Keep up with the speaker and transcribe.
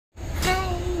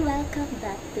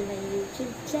to my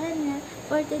YouTube channel.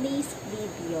 For today's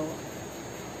video,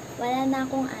 wala na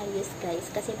akong ayos guys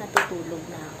kasi natutulog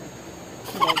na ako.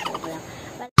 Hindi, joke lang.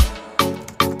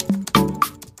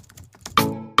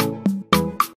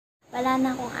 Wala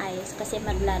na akong ayos kasi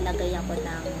maglalagay ako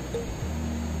ng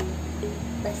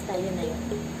basta yun na yun.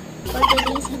 For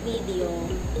today's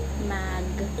video,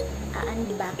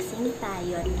 mag-unboxing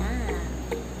tayo na.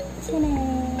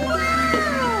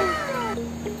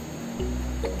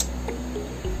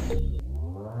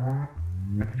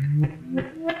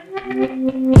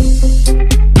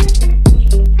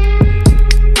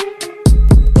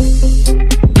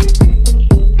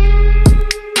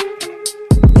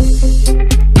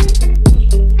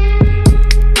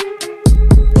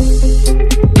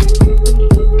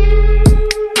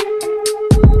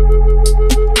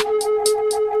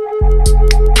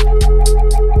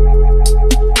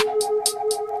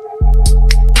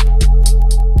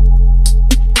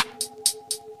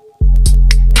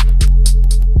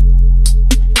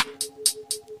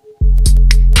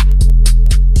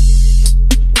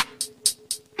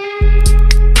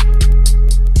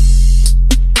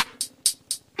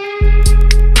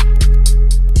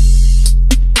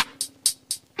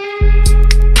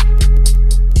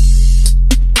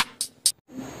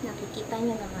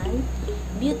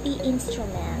 Beauty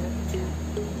instrument,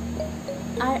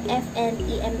 RF and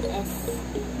EMS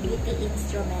beauty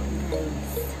instrument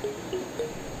guys.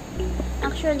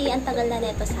 Actually, ang tagal na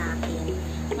neto sa akin.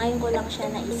 Ngayon ko lang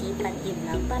siya naisipan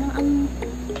i-vlog.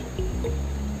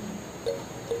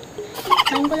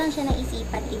 Ngayon ko lang siya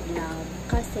naisipan i-vlog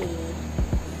kasi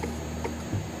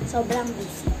sobrang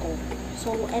busy ko.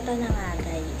 So, eto na nga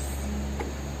guys.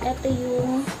 Eto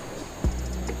yung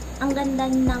ang ganda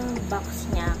ng box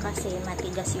niya kasi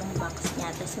matigas yung box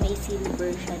niya. Tapos may silver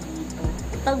siya dito.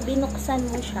 Pag binuksan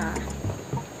mo siya,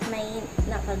 may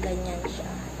nakaganyan siya.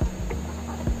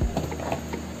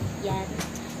 Yan.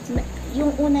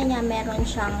 Yung una niya, meron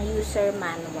siyang user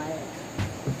manual.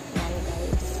 Yan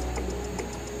guys.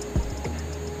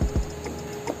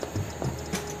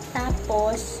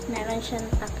 Tapos, meron siyang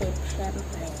takip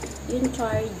syempre. Yung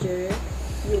charger,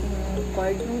 yung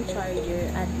cord ng charger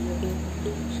at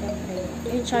syempre,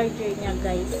 yung charger niya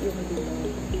guys, yung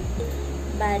below.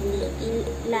 Bali,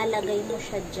 ilalagay mo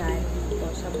siya dyan dito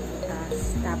sa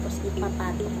butas. Tapos,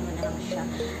 ipapatong mo na lang siya.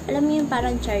 Alam mo yung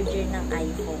parang charger ng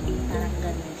iPhone. Parang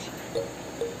ganun siya.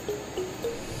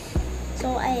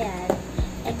 So, ayan.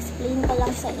 Explain ko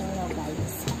lang sa inyo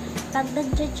guys. Pag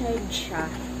nag-charge siya,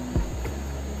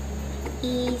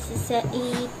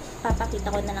 ipapakita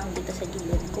ko na lang dito sa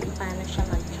gilid kung paano siya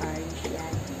mag-charge.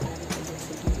 Yan.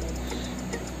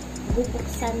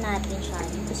 Bubuksan natin siya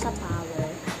dito sa power.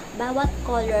 Bawat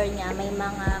color niya may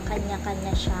mga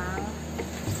kanya-kanya siyang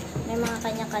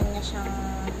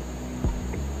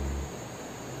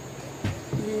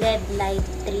LED light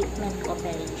treatment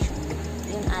operation.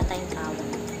 Yun ata yung tawag.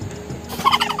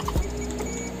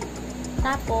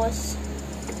 Tapos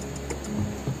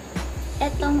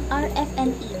etong RF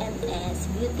and EMS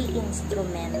beauty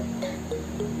instrument,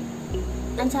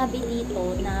 ang sabi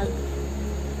dito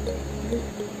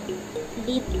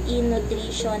lead in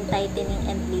nutrition, tightening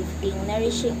and lifting,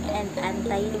 nourishing and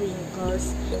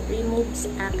anti-wrinkles, removes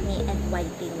acne and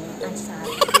whitening. Ang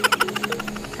sabi.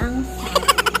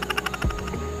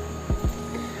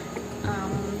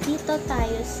 Dito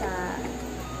tayo sa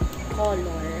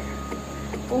color.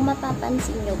 Kung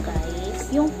mapapansin nyo guys,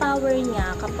 yung power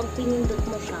niya, kapag pinindot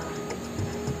mo siya,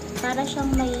 para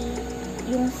siyang may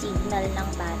yung signal ng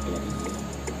battery.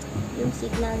 Yung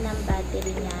signal ng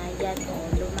battery niya, yan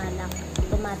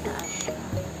lumataas siya.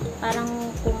 Parang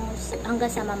kung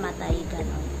hanggang sa mamatay,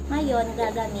 gano'n. Ngayon,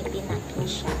 gagamitin natin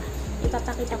siya.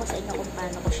 Ipapakita ko sa inyo kung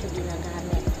paano ko siya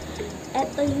ginagamit.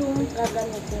 Ito yung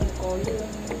gagamitin ko,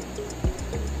 yung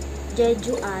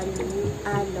Jeju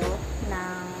Aloe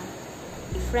ng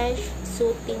Fresh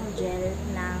Soothing Gel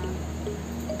ng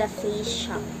The Face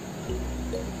Shop.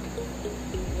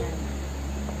 Yan.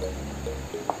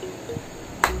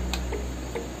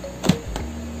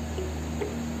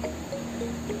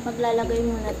 Maglalagay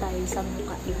muna tayo sa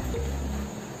mukha natin.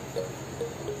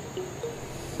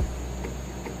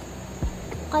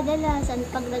 Kadalasan,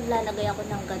 pag naglalagay ako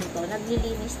ng ganito,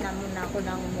 naglilinis na muna ako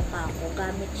ng mukha ko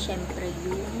gamit syempre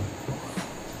yung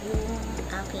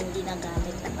aking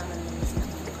ginagamit na panglinis ng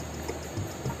mukha.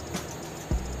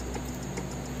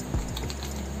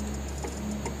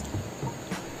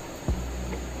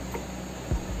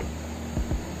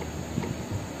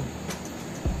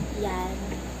 Yan.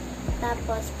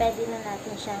 Tapos, pwede na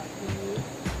natin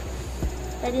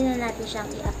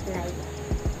siyang i-apply.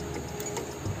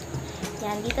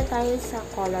 Yan, dito tayo sa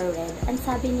color red. Ang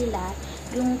sabi nila,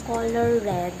 yung color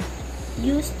red,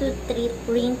 used to treat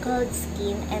wrinkled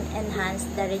skin and enhance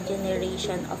the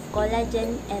regeneration of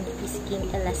collagen and skin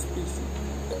elasticity.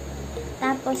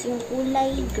 Tapos, yung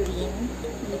kulay green,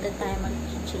 dito tayo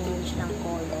mag-change ng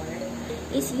color,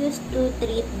 is used to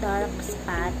treat dark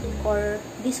spot or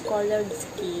discolored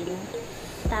skin.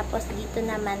 Tapos, dito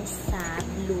naman sa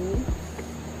blue,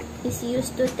 is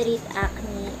used to treat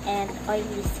acne and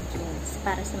oily skins,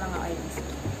 para sa mga oily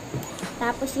skin.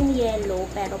 Tapos, yung yellow,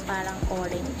 pero parang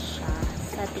orange siya.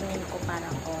 Sa tingin ko,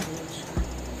 parang orange siya.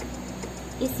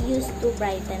 Is used to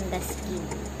brighten the skin.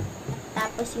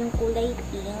 Tapos, yung kulay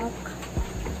pink,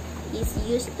 is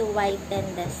used to whiten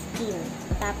the skin.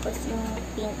 Tapos, yung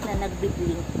pink na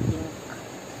nagbi-blink-blink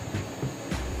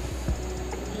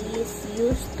is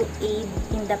used to aid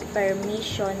in the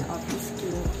permission of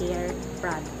skincare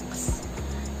products.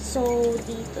 So,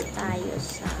 dito tayo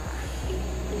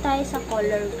sa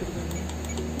color green.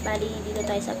 Bali, dito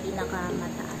tayo sa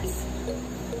pinakamataas.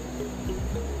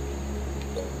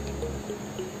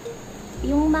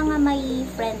 Yung mga may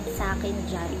friend sa akin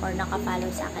dyan or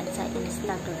nakafollow sa akin sa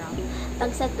Instagram,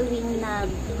 pag sa tuwing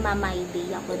nag-my day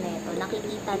ako neto,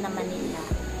 nakikita naman nila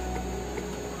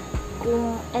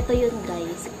kung eto yun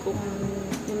guys, kung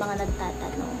yung mga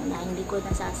nagtatanong na hindi ko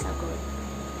nasasagot,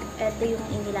 eto yung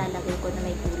inilalagay ko na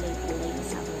may kulay-kulay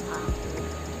sa mukha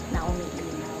na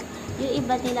umiilaw. Yung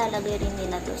iba nilalagay rin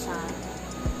nila to sa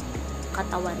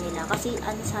katawan nila. Kasi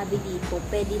ang sabi dito,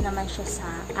 pwede naman siya sa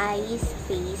eyes,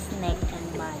 face, neck, and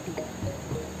body.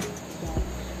 Yan.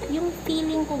 Yung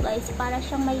feeling ko guys, para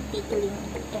siyang may tickling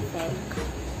effect.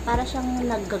 Para siyang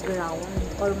nag-ground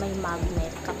or may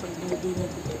magnet kapag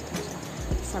dinidikit mo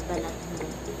sa balat mo.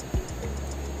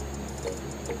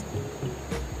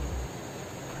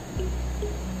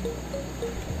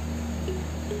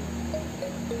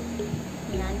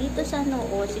 Yan. Dito sa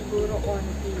noo, siguro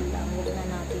konti lang. Huwag na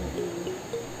natin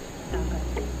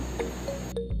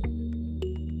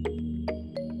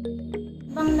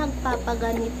bang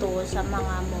nagpapaganito sa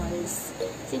mga malls,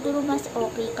 siguro mas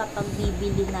okay kapag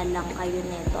bibili na lang kayo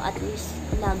nito, at least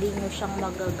lagi nyo siyang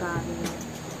magagamit.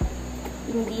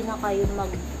 Hindi na kayo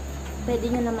pwede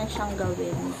nyo naman siyang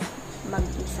gawin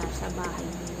mag-isa sa bahay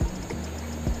nyo.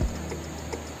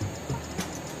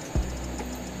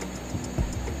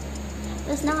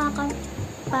 Tapos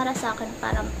para sa akin,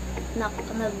 parang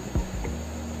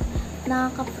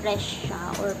nakaka-fresh siya,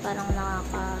 or parang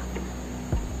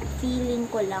feeling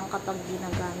ko lang kapag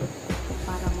ginagamit ko,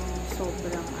 parang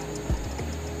sobrang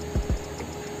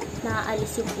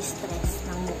naaalis yung stress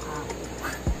ng mukha ko.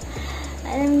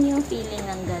 Alam niyo yung feeling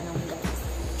ng ganun guys.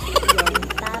 Yan.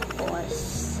 Tapos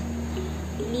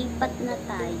lipat na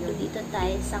tayo. Dito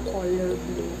tayo sa color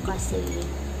blue kasi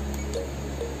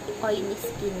oily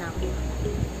skin ako.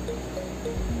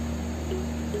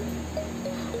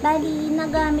 Bali,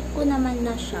 nagamit ko naman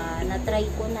na siya. Na-try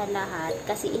ko na lahat.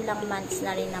 Kasi ilang months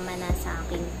na rin naman na sa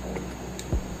akin po.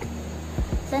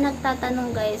 Sa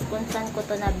nagtatanong guys kung saan ko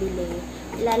to nabili,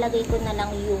 ilalagay ko na lang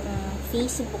yung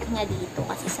Facebook niya dito.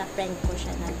 Kasi sa friend ko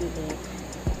siya nabili.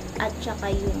 At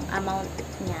saka yung amount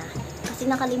niya. Kasi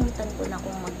nakalimutan ko na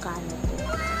kung magkano to.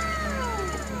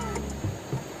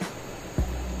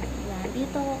 Yan.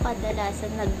 Dito ko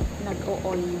kadalasan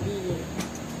nag-o-oily eh.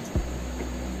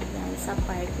 Sa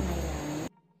part na yan.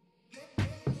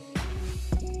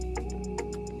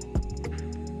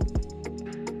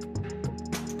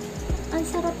 Ang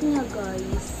sarap niya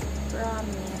guys.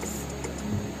 Promise.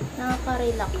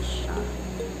 Nakaka-relax siya.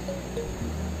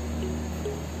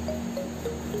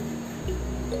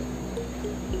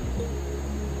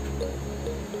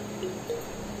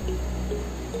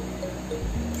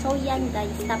 So, yan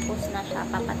guys. Tapos na siya.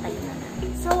 Papatay na.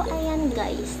 So, ayan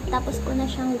guys. Tapos ko na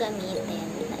siyang gamitin.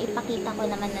 Ipakita ko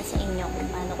naman na sa inyo kung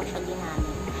paano ko siya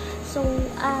ginamit. So,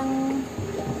 ang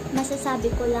masasabi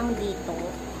ko lang dito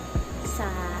sa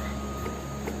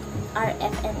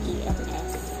RF and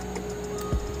EMS,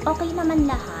 okay naman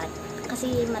lahat.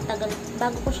 Kasi matagal,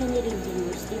 bago ko siya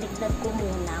ni-reviews, tinignan ko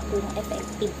muna kung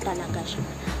effective talaga siya.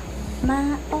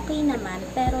 Okay naman,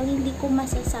 pero hindi ko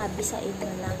masasabi sa inyo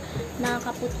na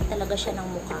nakakaputi talaga siya ng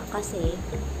mukha. Kasi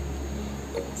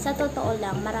sa totoo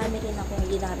lang, marami rin akong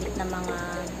ginamit na mga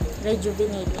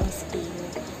rejuvenating skin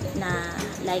na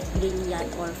like brilliant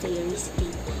or fairy skin.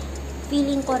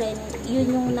 Feeling ko rin, yun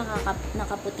yung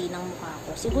nakaputi ng mukha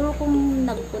ko. Siguro kung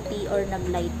nagputi or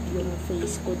naglight yung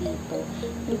face ko dito,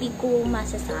 hindi ko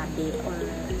masasabi, or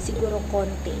siguro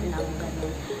konti lang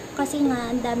ganun. Kasi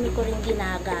nga, ang dami ko rin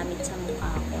ginagamit sa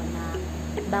mukha ko na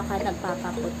baka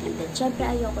nagpapaputi din. Siyempre,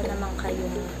 ayoko naman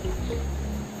kayong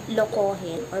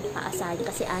lokohin or paasahin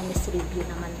kasi honest review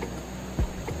naman.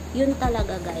 Yun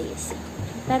talaga guys.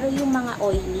 Pero yung mga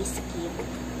oily skin,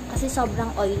 kasi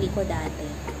sobrang oily ko dati,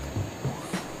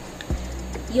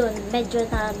 yun, medyo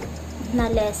na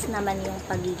less naman yung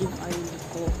pagiging oily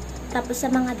ko. Tapos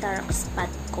sa mga dark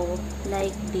spot ko,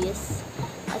 like this,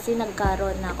 kasi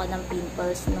nagkaroon na ako ng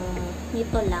pimples nung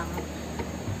nito lang.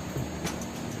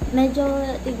 Medyo,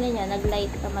 tignan nyo,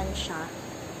 nag-light naman siya.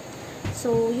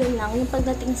 So, yun lang. Yung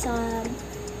pagdating sa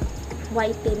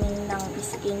whitening ng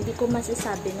skin, hindi ko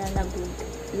masasabi na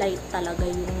nag-light talaga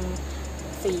yung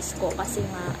face ko. Kasi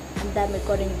nga, ang dami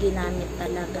ko rin ginamit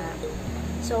talaga.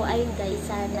 So, ayun guys,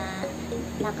 sana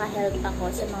naka-help ako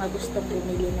sa mga gustong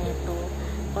bumili na ito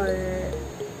or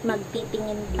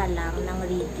magtitingin pa lang ng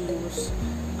reviews.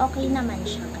 Okay naman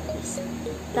siya guys.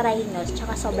 Try nyo.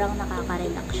 Tsaka sobrang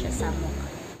nakaka-relax siya sa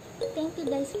mukha. Thank you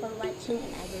guys for watching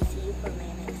and I will see you for my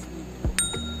next